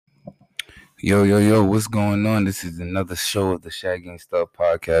Yo, what's going on? This is another show of the Shaggy and Stuff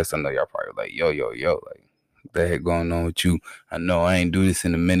podcast. I know y'all probably like, yo, like, what the heck going on with you? I know I ain't do this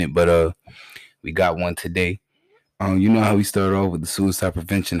in a minute, but we got one today. You know how we started off with the suicide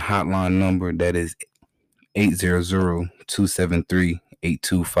prevention hotline number that is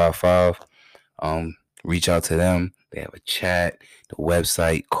 800-273-8255. Reach out to them. They have a chat, the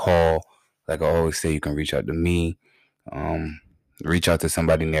website, call. Like I always say, you can reach out to me. Reach out to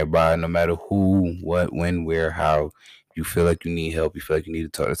somebody nearby, no matter who, what, when, where, how. If you feel like you need help, you feel like you need to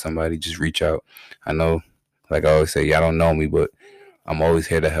talk to somebody, just reach out. I know, like I always say, y'all don't know me, but I'm always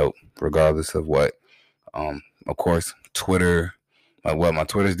here to help, regardless of what. Of course, Twitter. My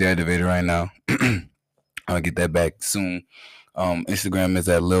Twitter's deactivated right now. I'll get that back soon. Instagram is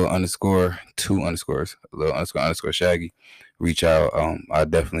at Lil_2_Lil__Shaggy. Reach out. I'll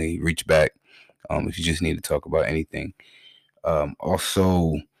definitely reach back. If you just need to talk about anything.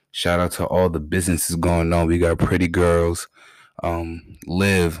 Also, shout out to all the businesses going on. We got Pretty Girls.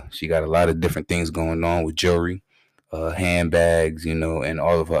 Liv, she got a lot of different things going on with jewelry, handbags, and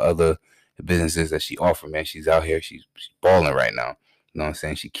all of her other businesses that she offer. Man, she's out here. She's balling right now. You know what I'm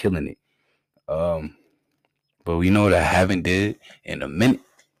saying? She's killing it. But we know what I haven't did in a minute.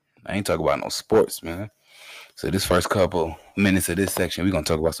 I ain't talking about no sports, man. So this first couple minutes of this section, we're gonna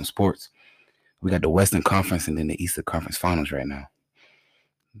talk about some sports. We got the Western Conference and then the Eastern Conference Finals right now.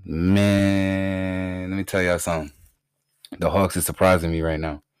 Man, let me tell y'all something. The Hawks is surprising me right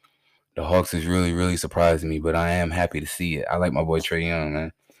now. The Hawks is really, really surprising me, but I am happy to see it. I like my boy Trae Young,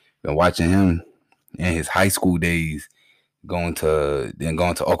 man. Been watching him in his high school days, going to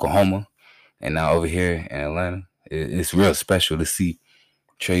Oklahoma, and now over here in Atlanta. It's real special to see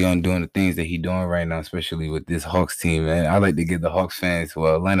Trae Young doing the things that he's doing right now, especially with this Hawks team, man. I like to give the Hawks fans,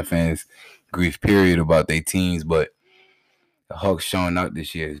 Atlanta fans, grief period about their teams, but the Hawks showing out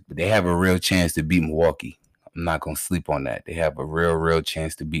this year. They have a real chance to beat Milwaukee. I'm not gonna sleep on that. They have a real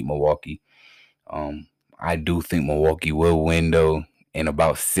chance to beat Milwaukee. I do think Milwaukee will win though in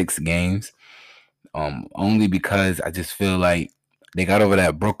about 6 games. Only because I just feel like they got over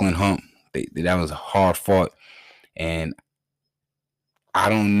that Brooklyn hump. That was hard fought, and I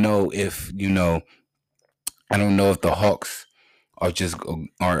don't know if the Hawks are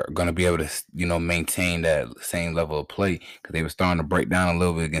gonna be able to maintain that same level of play, because they were starting to break down a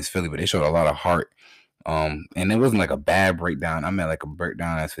little bit against Philly, but they showed a lot of heart. And it wasn't like a bad breakdown. I meant like a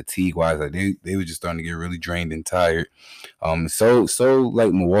breakdown as fatigue wise. Like they were just starting to get really drained and tired. So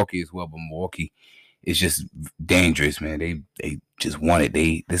like Milwaukee as well, but Milwaukee is just dangerous, man. They just want it.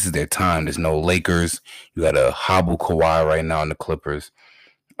 This is their time. There's no Lakers. You got a hobble Kawhi right now in the Clippers.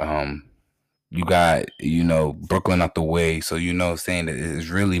 You got, Brooklyn out the way. So, saying that it's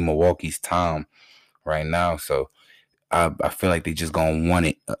really Milwaukee's time right now. So I feel like they just going to want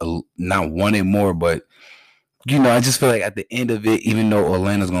it. Not want it more, but, I just feel like at the end of it, even though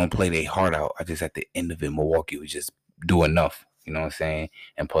Orlando's going to play their heart out, at the end of it, Milwaukee would just do enough, you know what I'm saying,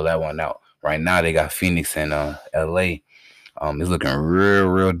 and pull that one out. Right now, they got Phoenix and L.A. It's looking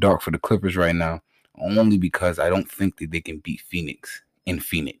real dark for the Clippers right now, only because I don't think that they can beat Phoenix in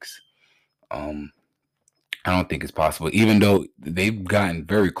Phoenix. I don't think it's possible, even though they've gotten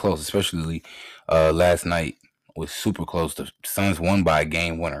very close, especially last night was super close. The Suns won by a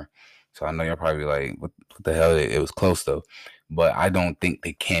game winner. So I know you're probably like, what the hell? It was close though. But I don't think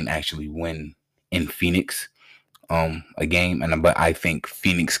they can actually win in Phoenix a game. But I think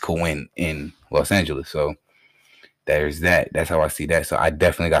Phoenix could win in Los Angeles. So there's that. That's how I see that. So I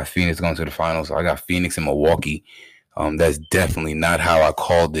definitely got Phoenix going to the finals. So I got Phoenix and Milwaukee. That's definitely not how I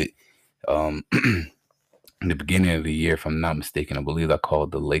called it. In the beginning of the year, if I'm not mistaken, I believe I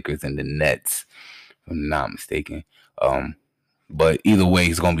called the Lakers and the Nets, if I'm not mistaken. But either way,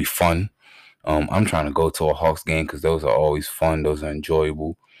 it's going to be fun. I'm trying to go to a Hawks game because those are always fun. Those are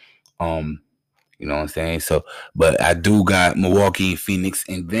enjoyable. You know what I'm saying? So, but I do got Milwaukee and Phoenix,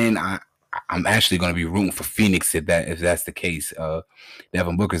 and then I'm actually going to be rooting for Phoenix if that's the case.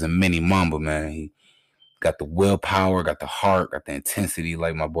 Devin Booker's a mini Mamba, man. He got the willpower, got the heart, got the intensity,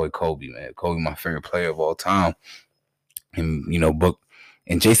 like my boy Kobe, man. Kobe, my favorite player of all time. And, Book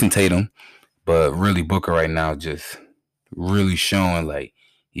and Jason Tatum, but really Booker right now just really showing like,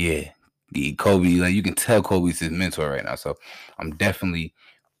 yeah, Kobe, like you can tell Kobe's his mentor right now. So he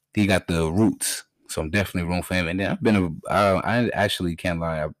got the roots. So I'm definitely rooting for him. And then I actually can't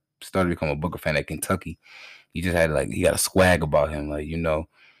lie, I started to become a Booker fan at Kentucky. He just had he got a swag about him,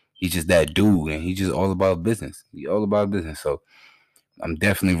 he's just that dude, and he's just all about business. He's all about business. So I'm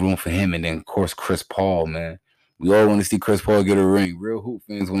definitely rooting for him. And then, of course, Chris Paul, man. We all want to see Chris Paul get a ring. Real hoop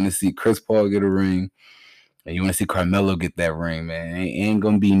fans want to see Chris Paul get a ring. And you want to see Carmelo get that ring, man. Ain't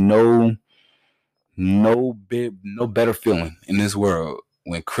going to be no no better feeling in this world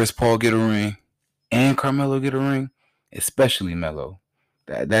when Chris Paul get a ring and Carmelo get a ring, especially Melo.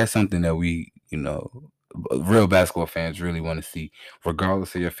 That's something that we, real basketball fans really want to see,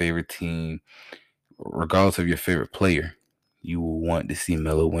 regardless of your favorite team, regardless of your favorite player. You will want to see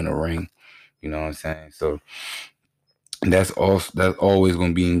Melo win a ring. You know what I'm saying? So that's always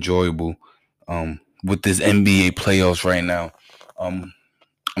going to be enjoyable. With this NBA playoffs right now, I'm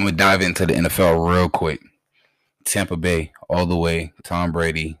gonna dive into the NFL real quick. Tampa Bay all the way. Tom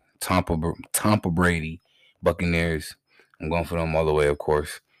Brady, Tampa Brady, Buccaneers. I'm going for them all the way, of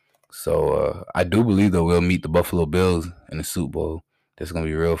course. So I do believe that we'll meet the Buffalo Bills in the Super Bowl. That's gonna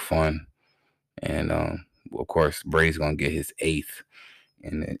be real fun, and of course Brady's gonna get his 8th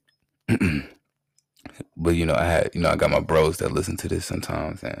in it. But I got my bros that listen to this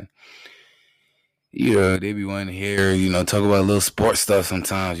sometimes, and they be wanting to hear talk about a little sports stuff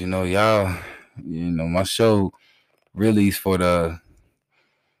sometimes. Y'all, my show really is for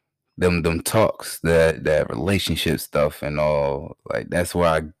them talks, that relationship stuff and all. Like that's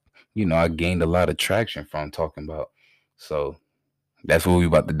where I gained a lot of traction from talking about. So that's what we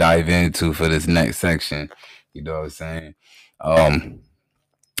about to dive into for this next section. You know what I'm saying?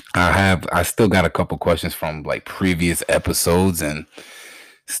 I still got a couple questions from like previous episodes and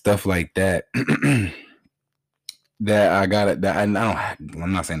stuff like that. That I gotta that I don't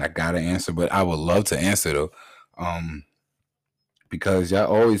I'm not saying I gotta answer, but I would love to answer though. Because y'all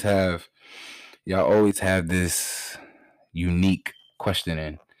always have this unique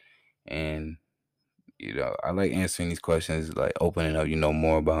questioning, and I like answering these questions, like opening up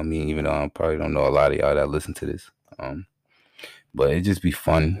more about me, even though I probably don't know a lot of y'all that listen to this. But it just be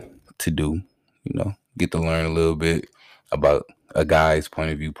fun to do, get to learn a little bit about a guy's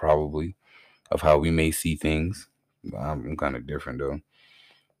point of view, probably, of how we may see things. I'm kind of different though.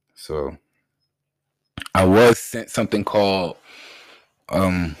 So I was sent something called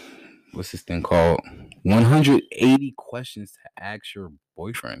what's this thing called? 180 questions to ask your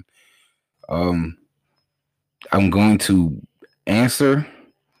boyfriend. I'm going to answer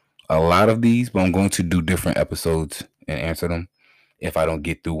a lot of these, but I'm going to do different episodes and answer them if I don't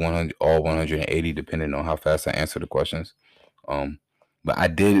get through 180, depending on how fast I answer the questions. But I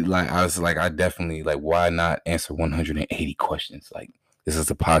definitely, like, why not answer 180 questions? Like, this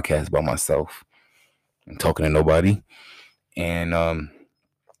is a podcast by myself and talking to nobody. And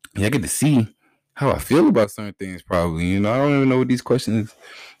I get to see how I feel about certain things, probably. I don't even know what these questions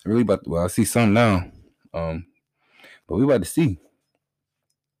are really about. Well, I see some now. But we about to see.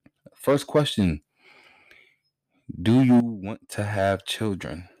 First question. Do you want to have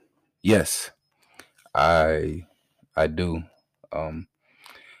children? Yes, I do.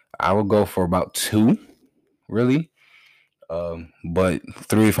 I would go for about 2, really. But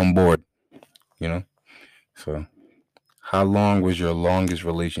 3 if I'm bored, So, how long was your longest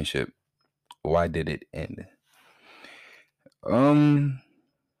relationship? Why did it end?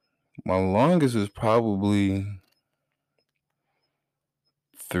 My longest was probably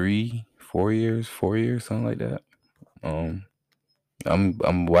 3, 4 years, 4 years, something like that. Why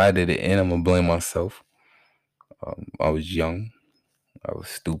did it end? I'm gonna blame myself. I was young. I was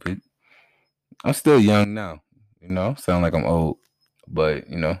stupid. I'm still young now. Sound like I'm old, but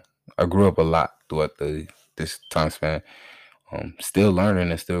I grew up a lot throughout this time span. Still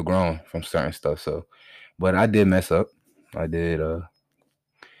learning and still growing from certain stuff. So, but I did mess up. I did a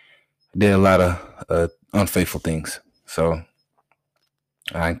lot of unfaithful things. So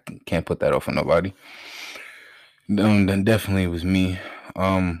I can't put that off on nobody. Then definitely was me.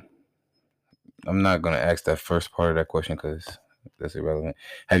 I'm not gonna ask that first part of that question because that's irrelevant.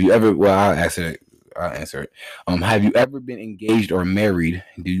 Have you ever? Well, I'll answer it. Have you ever been engaged or married?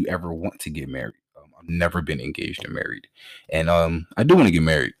 Do you ever want to get married? I've never been engaged or married, and I do want to get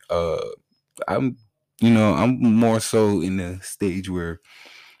married. I'm more so in the stage where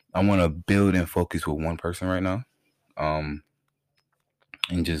I want to build and focus with one person right now, and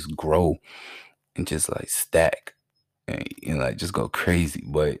just grow and just like stack and like just go crazy.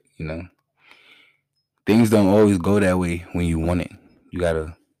 But things don't always go that way when you want it. You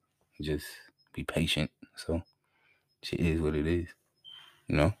gotta just be patient. So shit is what it is.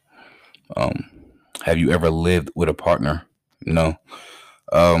 Have you ever lived with a partner? No.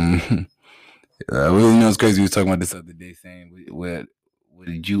 It's crazy. We was talking about this other day, saying, would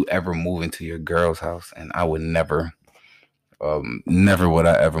you ever move into your girl's house? And I would never. Never would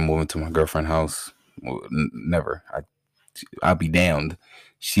I ever move into my girlfriend's house. Never. I'll be damned.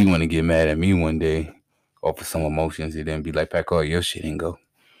 She want to get mad at me one day off of some emotions and then be like, pack all your shit and go.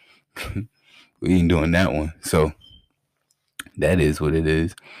 We ain't doing that one. So that is what it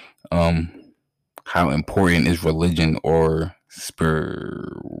is. How important is religion or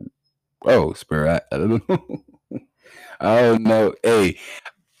spirit? Oh, spirit. I don't know. I don't know. Hey,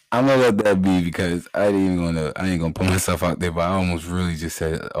 I'm gonna let that be because I ain't gonna put myself out there, but I almost really just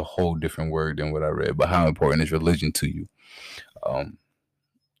said a whole different word than what I read. But how important is religion to you? Um,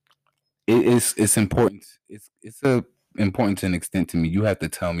 it's important. It's a important to an extent to me. You have to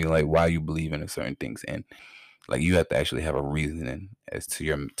tell me like why you believe in a certain things, and like you have to actually have a reasoning as to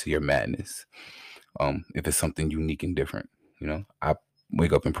your madness. If it's something unique and different, I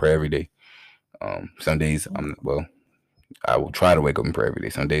wake up and pray every day. Some days I will try to wake up and pray every day.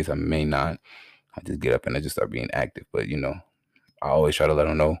 Some days I may not. I just get up and I just start being active. But I always try to let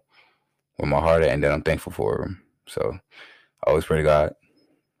them know where my heart at and that I'm thankful for them. So I always pray to God,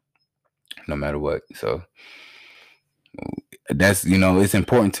 no matter what. So that's it's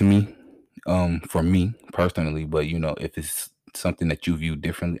important to me, for me personally. But if it's something that you view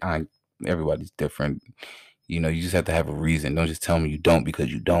differently, everybody's different. You just have to have a reason. Don't just tell me you don't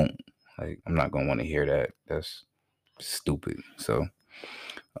because you don't. Like I'm not gonna want to hear that. That's stupid. So,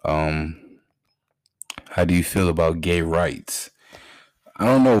 um, how do you feel about gay rights? I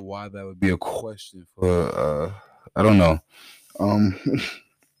don't know why that would be a question for. I don't know. Um,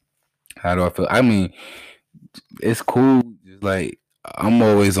 how do I feel? I mean, it's cool. Just like I'm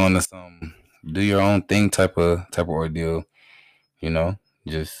always on the do your own thing type of ordeal. You know,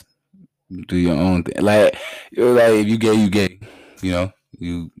 just do your own thing. Like you're like if you gay, you gay.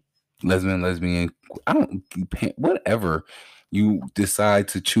 You lesbian. I don't whatever you decide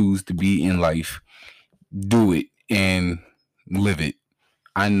to choose to be in life, do it and live it.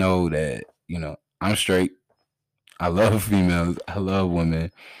 I know that I'm straight. I love females. I love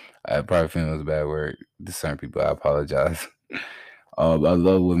women. Probably female is a bad word to certain people. I apologize. I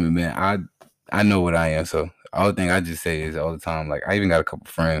love women, man. I know what I am. So all the thing I just say is all the time. Like I even got a couple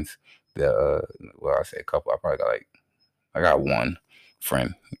friends that well I say a couple. I probably got I got one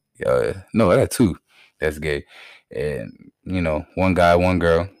friend. No, I got two that's gay, and one guy, one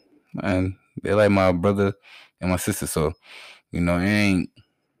girl, and they like my brother and my sister. So it ain't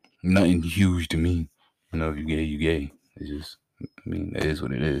nothing huge to me. If you gay, you gay. It's just, it is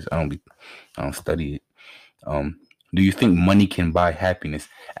what it is. I don't study it. Um, do you think money can buy happiness?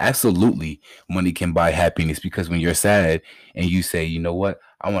 Absolutely, money can buy happiness because when you're sad and you say, you know what,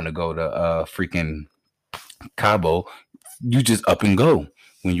 I want to go to freaking Cabo, you just up and go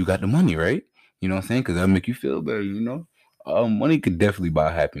when you got the money, right? You know what I'm saying? Because that'll make you feel better. Money could definitely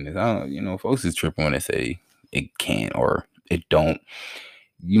buy happiness. I don't, folks is tripping when they say it can't or it don't.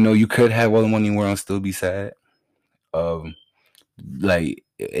 You could have all the money in the world and still be sad. Um, like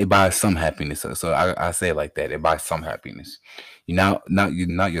it buys some happiness. So I say it like that. It buys some happiness. Not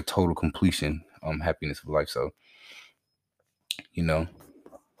your total completion happiness of life. So you know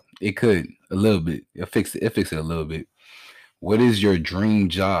it could a little bit. It fix it a little bit. What is your dream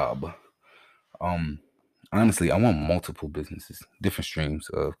job? Um, Honestly, I want multiple businesses, different streams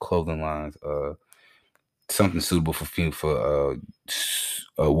of clothing lines. Something suitable for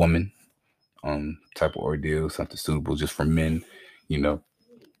a woman. Type of ordeal. Something suitable just for men. You know,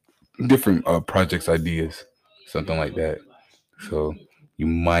 different projects ideas, something like that. So you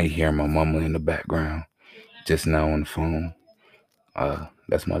might hear my mama in the background just now on the phone.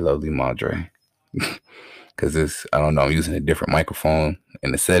 That's my lovely Madre. Cause I don't know, I'm using a different microphone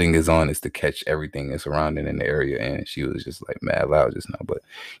and the setting is on is to catch everything that's surrounding in the area. And she was just like mad loud just now, but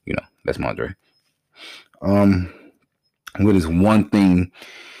that's Madre. Um, what is one thing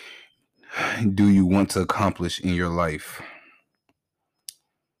do you want to accomplish in your life?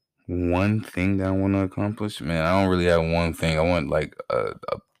 One thing that I want to accomplish, man, I don't really have one thing. I want like a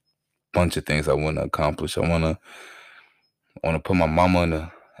bunch of things I want to accomplish. I want to put my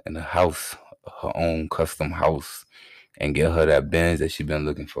mama in a house, her own custom house, and get her that Benz that she been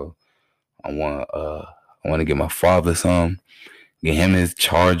looking for. I want to get my father some, get him his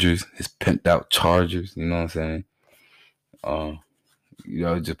Chargers, his pimped out Chargers. You know what I'm saying? Uh,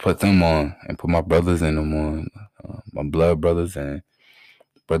 just put them on and put my brothers in them on, my blood brothers and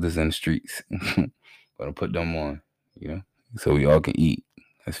brothers in the streets. Gonna put them on, so we all can eat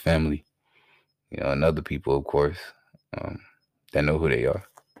as family. And other people, of course, um, that know who they are.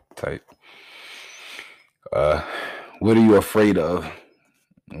 Type. Uh, what are you afraid of?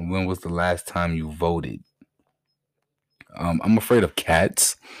 When was the last time you voted? I'm afraid of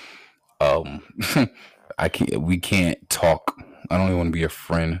cats. Um, I can't. We can't talk. I don't even want to be your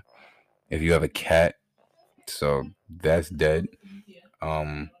friend if you have a cat. So that's dead.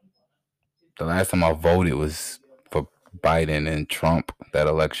 Um, the last time I voted was for Biden and Trump that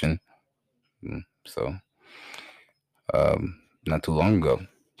election. So not too long ago,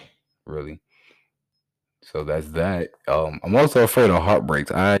 really. So that's that. I'm also afraid of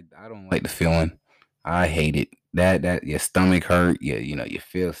heartbreaks. I don't like the feeling. I hate it. That your stomach hurt. You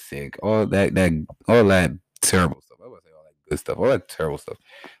feel sick. All that terrible stuff. I was say all that good stuff. All that terrible stuff.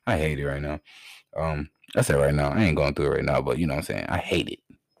 I hate it right now. I say right now. I ain't going through it right now, but you know what I'm saying. I hate it.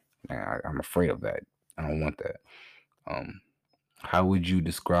 I'm afraid of that. I don't want that. Um, how would you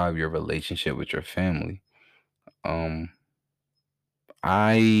describe your relationship with your family? Um,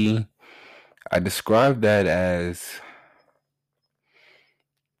 I I describe that as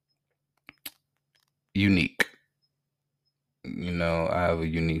unique. I have a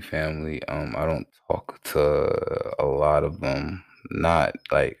unique family. I don't talk to a lot of them. Not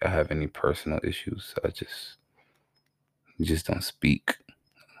like I have any personal issues. I just don't speak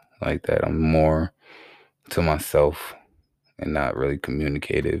like that. I'm more to myself and not really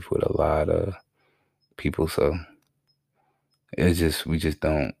communicative with a lot of people. So it's just we just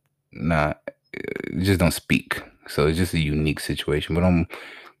don't not we just don't speak. So it's just a unique situation. But I'm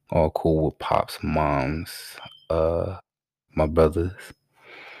all cool with pops, moms, uh, my brothers,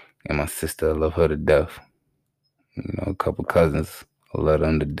 and my sister. I love her to death. A couple cousins. I love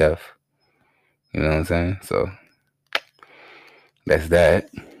them to death. You know what I'm saying? So that's that.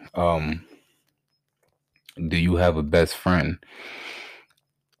 Um, do you have a best friend?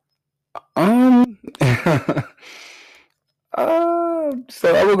 Um,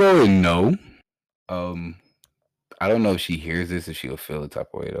 so I would go with no. Um, I don't know if she hears this, if she'll feel the type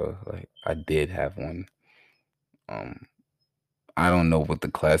of way though. Like I did have one. Um, I don't know what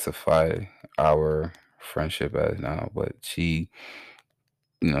to classify our friendship as now, but she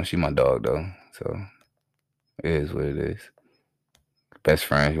my dog though. So it is what it is. Best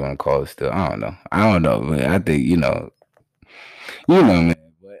friends, you want to call it still? I don't know. I don't know, man. I think man.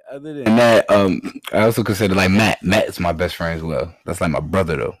 But other than that, I also consider like Matt. Matt is my best friend as well. That's like my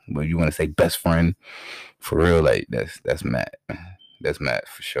brother though. But you want to say best friend for real? Like that's Matt. That's Matt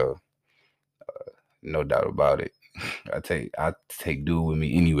for sure. No doubt about it. I take dude with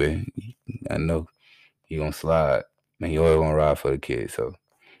me anyway. I know he gonna slide. Man, he always gonna ride for the kid. So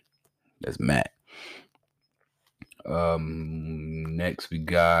that's Matt. Next we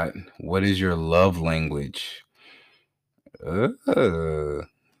got, what is your love language? There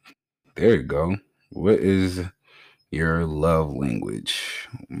you go. What is your love language?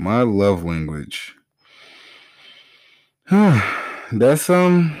 My love language. That's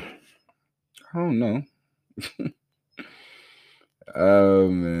I don't know.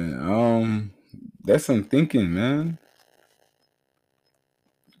 Man, that's some thinking, man.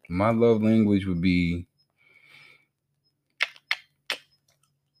 My love language would be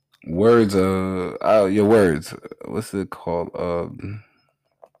words. Your words. What's it called?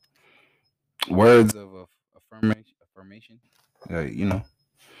 Words of affirmation. Affirmation. You know,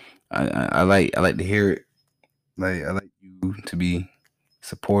 I like to hear it. Like I like you to be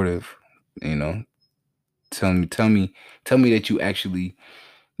supportive. You know, tell me that you actually.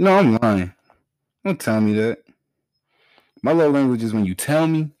 No, I'm lying. Don't tell me that. My love language is when you tell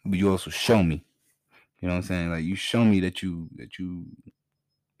me, but you also show me. You know what I'm saying? Like you show me that you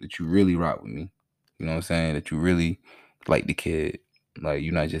really rock with me. You know what I'm saying? That you really like the kid. Like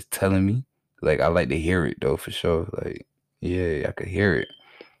you're not just telling me. Like I like to hear it though for sure. Like yeah, I could hear it.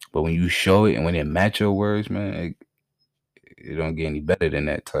 But when you show it and when it match your words, man, it don't get any better than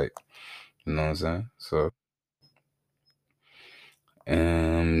that type. You know what I'm saying? So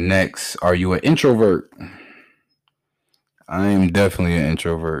next, are you an introvert? I am definitely an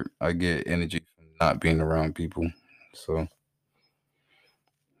introvert. I get energy from not being around people. So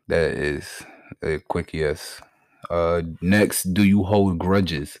that is a quick yes. Next, do you hold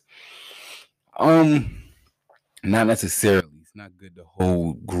grudges? Um, Not necessarily. It's not good to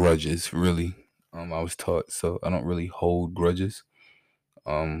hold grudges, really. I was taught so I don't really hold grudges.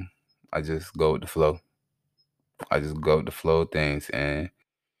 Um, I just go with the flow. I just go with the flow of things, and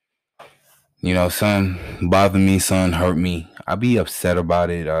son bother me, son hurt me. I be upset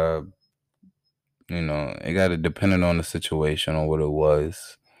about it. It got to depending on the situation or what it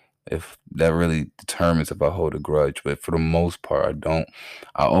was. If that really determines if I hold a grudge, but for the most part, I don't.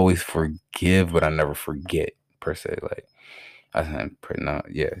 I always forgive, but I never forget per se. Like I'm pretty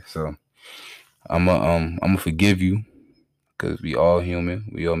not, yeah. So I'm gonna forgive you because we all human.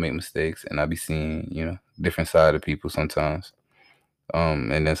 We all make mistakes, and I be seeing different side of people sometimes.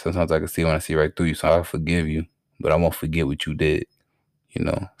 And then sometimes I can see when I see right through you, so I forgive you, but I won't forget what you did.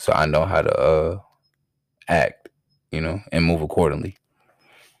 So I know how to act, and move accordingly.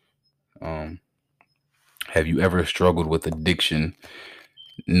 Um, have you ever struggled with addiction?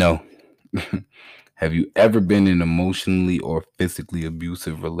 No. Have you ever been in an emotionally or physically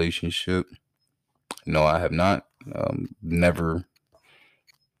abusive relationship? No, I have not. Never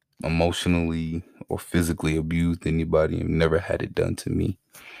emotionally or physically abused anybody. I've never had it done to me.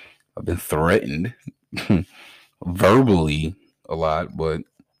 I've been threatened verbally a lot, but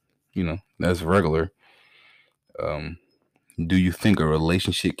that's regular. Um, do you think a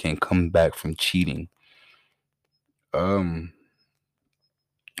relationship can come back from cheating? Um,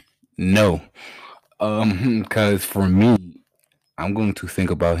 no. Because for me, I'm going to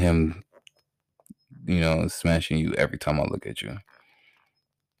think about him, smashing you every time I look at you.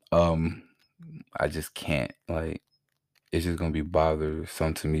 Um, I just can't. Like, it's just gonna be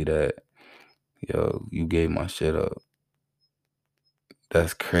bothersome to me that you gave my shit up.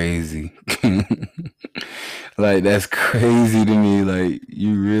 That's crazy. Like, that's crazy to me. Like,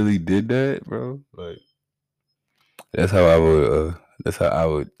 you really did that, bro. Like, that's how I would. That's how I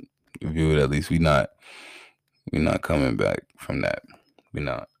would view it. At least we're not coming back from that. We're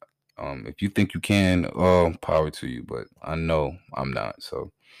not. If you think you can, power to you. But I know I'm not.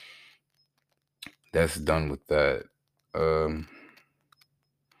 So that's done with that. Um,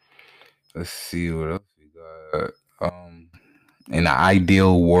 let's see what else we got. In the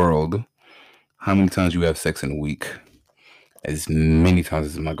ideal world, how many times you have sex in a week? As many times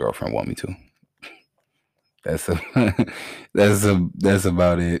as my girlfriend want me to. That's a, that's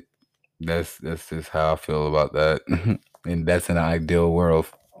about it. That's just how I feel about that. And that's in an ideal world.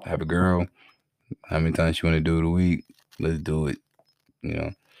 Have a girl. How many times you want to do it a week? Let's do it. You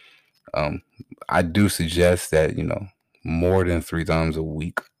know. Um, I do suggest that more than 3 times a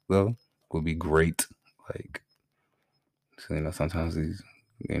week though would be great. Like, so, sometimes these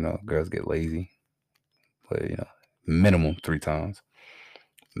girls get lazy, but minimum 3 times,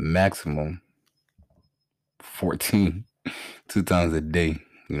 maximum 14, 2 times a day.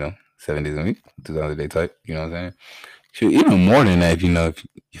 7 days a week, 2 times a day type. You know what I'm saying? Shoot, even more than that,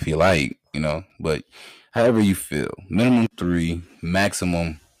 if you like, but however you feel, minimum 3,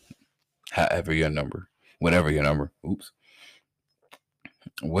 maximum however your number, whatever your number. Oops.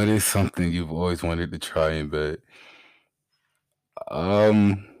 What is something you've always wanted to try in bed?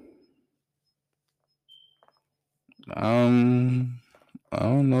 Um, um, I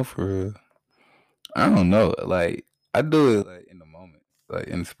don't know for real. I don't know. Like, I do it like in the moment, like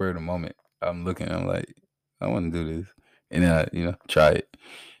in the spur of the moment. I'm looking. I'm like, I want to do this, and then I, try it.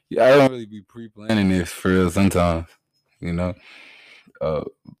 Yeah, I don't really be pre-planning this for real. Sometimes, you know, uh,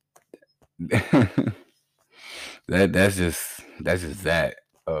 that's just that.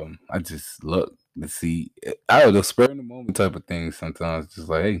 I just look to see. I don't know, spur in the moment type of thing. Sometimes, just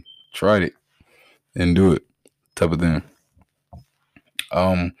like, hey, try it and do it, type of thing.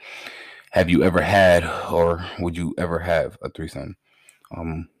 Um, have you ever had, or would you ever have a threesome?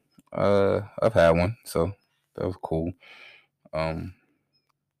 Um, I've had one, so that was cool. Um,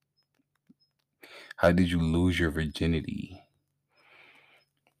 how did you lose your virginity?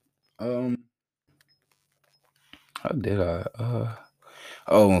 Um, how did I?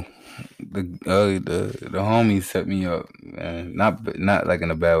 Oh, the homies set me up, man. Not like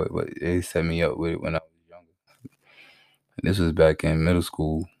in a bad way, but they set me up with it when I was younger. This was back in middle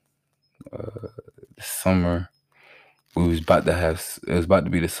school. The summer we was about to have. It was about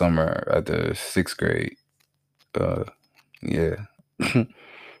to be the summer after 6th grade. Uh, yeah, that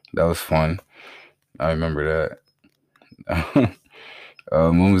was fun. I remember that.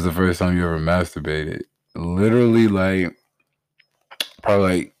 When was the first time you ever masturbated? Literally, like probably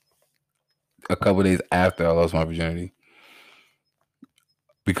like a couple days after I lost my virginity,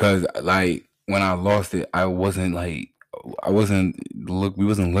 because like when I lost it, I wasn't look. We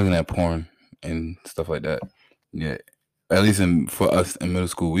wasn't looking at porn and stuff like that. Yeah, at least for us in middle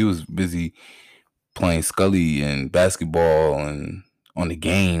school, we was busy playing Scully and basketball and on the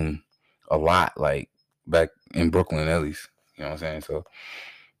game a lot. Like back in Brooklyn, at least. You know what I'm saying? So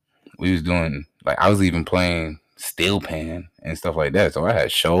we was doing like I was even playing steel pan and stuff like that. So I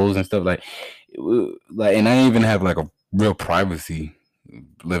had shows and stuff like, and I didn't even have like a real privacy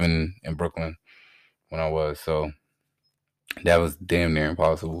living in Brooklyn when I was. So that was damn near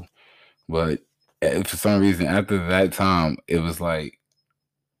impossible. But for some reason, after that time, it was like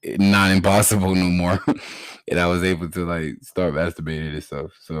not impossible no more, and I was able to like start masturbating and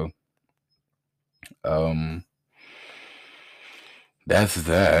stuff. So, um, that's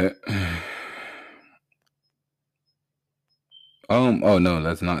that. Oh no,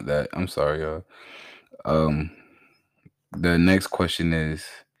 that's not that. I'm sorry, y'all. Um, the next question is,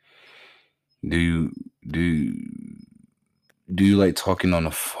 do you do do you like talking on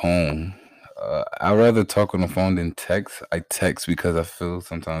the phone? I'd rather talk on the phone than text. I text because I feel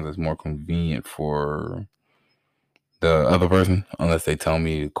sometimes it's more convenient for the other person, unless they tell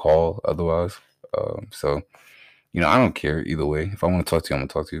me to call otherwise. So I don't care either way. If I want to talk to you, I'm gonna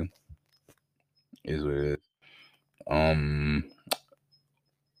talk to you. Is what it is.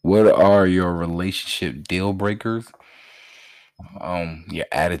 What are your relationship deal breakers? Your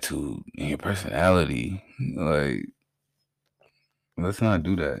attitude and your personality. Like, let's not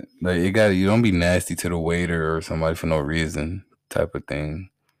do that. Like, you don't be nasty to the waiter or somebody for no reason, type of thing.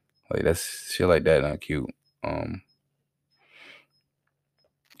 Like, that's shit like that not cute.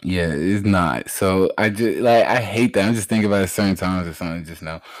 Yeah, it's not. So I hate that. I'm just thinking about it certain times or something just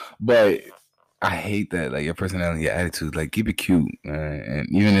now. But I hate that, like, your personality, your attitude, like, keep it cute, man.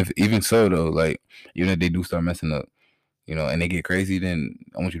 And even so though, like, even if they do start messing up, and they get crazy, then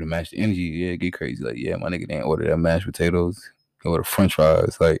I want you to match the energy. Yeah, get crazy. Like, yeah, my nigga didn't order that mashed potatoes. He ordered French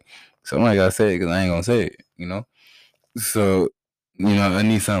fries. Like, somebody gotta say it because I ain't gonna say it. So, I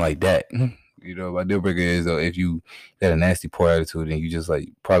need something like that. My deal breaker is, though, if you got a nasty poor attitude and you just, like,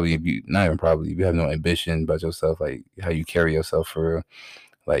 probably, if you not even probably, if you have no ambition about yourself, like how you carry yourself for real,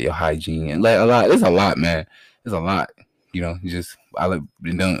 like your hygiene and like a lot. It's a lot, man. It's a lot. You just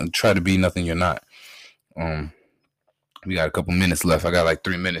don't try to be nothing you're not. We got a couple minutes left. I got like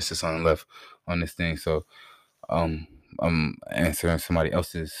 3 minutes or something left on this thing. So I'm answering somebody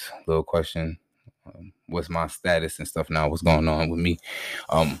else's little question. What's my status and stuff now? What's going on with me?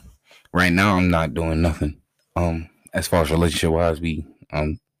 Right now I'm not doing nothing. As far as relationship wise,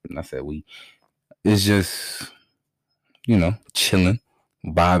 I said we. It's just chilling,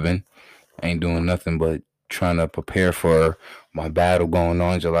 vibing, ain't doing nothing but trying to prepare for my battle going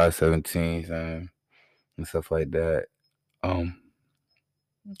on July 17th and stuff like that.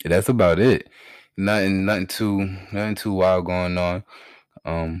 That's about it. Nothing too wild going on.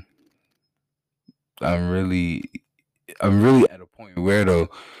 I'm really at a point where, though,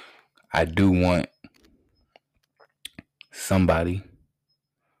 I do want somebody,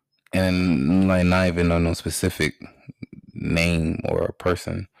 and like not even on no specific name or a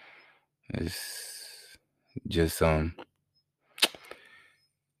person. It's just I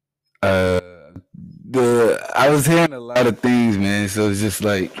was hearing a lot of things, man. So it's just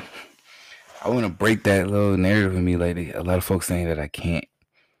like I want to break that little narrative in me. Like, a lot of folks saying that I can't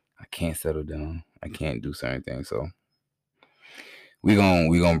settle down. I can't do certain things. So we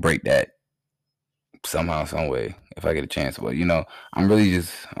gonna break that somehow, some way, if I get a chance. But I'm really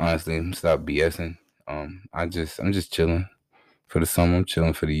just honestly stop BSing. I'm just chilling for the summer. I'm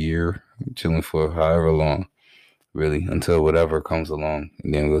chilling for the year. I'm chilling for however long, really, until whatever comes along,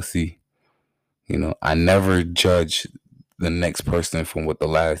 and then we'll see. I never judge the next person from what the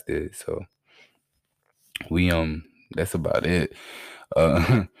last did. So we that's about it.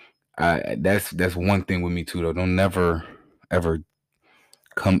 That's one thing with me too, though. Don't never ever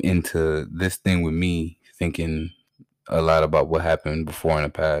come into this thing with me thinking a lot about what happened before in the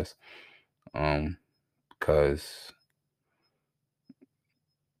past. Because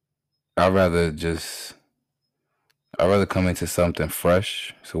I'd rather come into something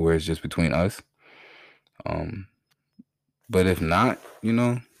fresh, so where it's just between us. But if not,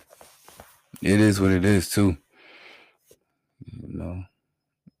 it is what it is too.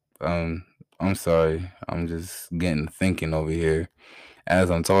 I'm sorry. I'm just getting thinking over here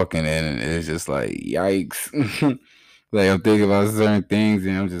as I'm talking, and it's just like, yikes. Like, I'm thinking about certain things,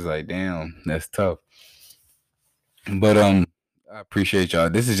 and I'm just like, damn, that's tough. But I appreciate y'all.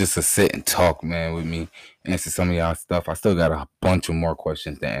 This is just a sit and talk, man, with me. Answer some of y'all stuff. I still got a bunch of more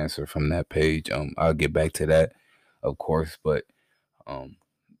questions to answer from that page. I'll get back to that, of course. But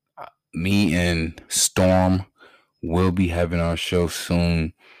me and Storm will be having our show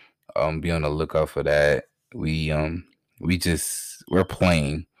soon. Be on the lookout for that. We're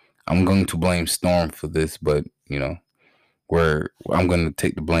playing. I'm going to blame Storm for this, but I'm going to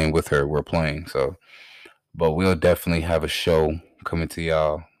take the blame with her. We're playing, so. But we'll definitely have a show coming to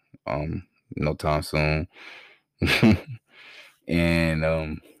y'all no time soon.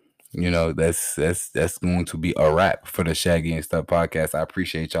 And that's going to be a wrap for the Shaggy and Stuff podcast. I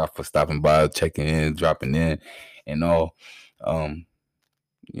appreciate y'all for stopping by, checking in, dropping in, and all. I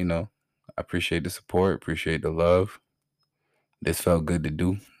appreciate the support, appreciate the love. This felt good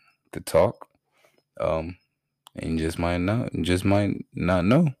to talk. And just might not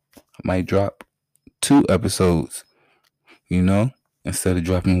know. I might drop 2 episodes, instead of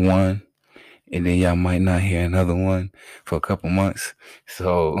dropping 1, and then y'all might not hear another one for a couple months.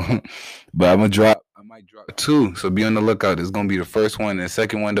 So, but I might drop 2. So be on the lookout. It's gonna be the first one. And the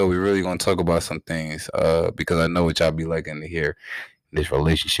second one, though, we're really gonna talk about some things. Because I know what y'all be liking to hear, this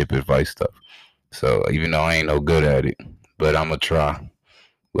relationship advice stuff. So even though I ain't no good at it, but I'm gonna try.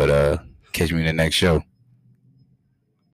 But catch me in the next show.